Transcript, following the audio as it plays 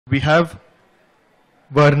We have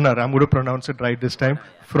Werner, I'm going to pronounce it right this time,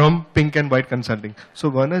 from Pink and White Consulting. So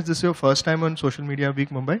Werner, is this your first time on Social Media Week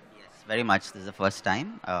Mumbai? Yes, very much. This is the first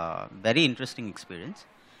time. Very interesting experience.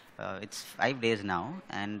 It's 5 days now,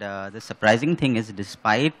 and the surprising thing is,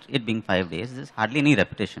 despite it being 5 days, there's hardly any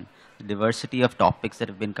repetition. The diversity of topics that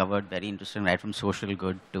have been covered, very interesting, right from social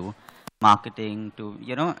good to marketing to,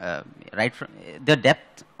 right from the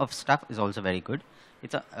depth of stuff is also very good.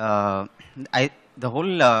 It's a, the whole,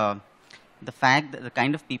 the fact that the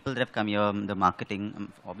kind of people that have come here, the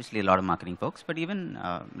marketing, obviously a lot of marketing folks, but even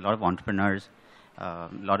a lot of entrepreneurs, a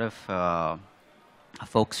lot of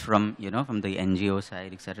folks from from the NGO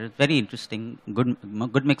side, etc. Very interesting,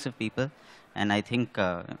 good mix of people, and I think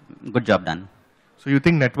good job done. So you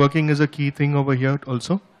think networking is a key thing over here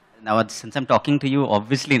also? Now, since I'm talking to you,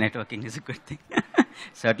 obviously networking is a good thing,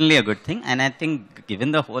 certainly a good thing, and I think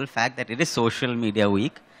given the whole fact that it is Social Media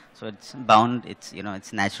Week, so it's bound, it's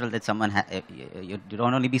it's natural that someone you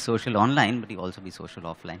don't only be social online, but you also be social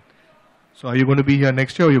offline. So are you going to be here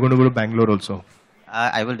next year, or you're going to go to Bangalore also?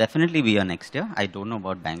 I will definitely be here next year. I don't know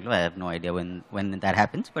about Bangalore. I have no idea when that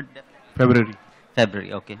happens, but February.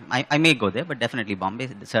 February, okay. I may go there, but definitely Bombay,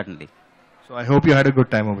 certainly. So I hope you had a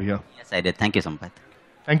good time over here. Yes, I did. Thank you, Sampath.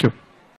 Thank you.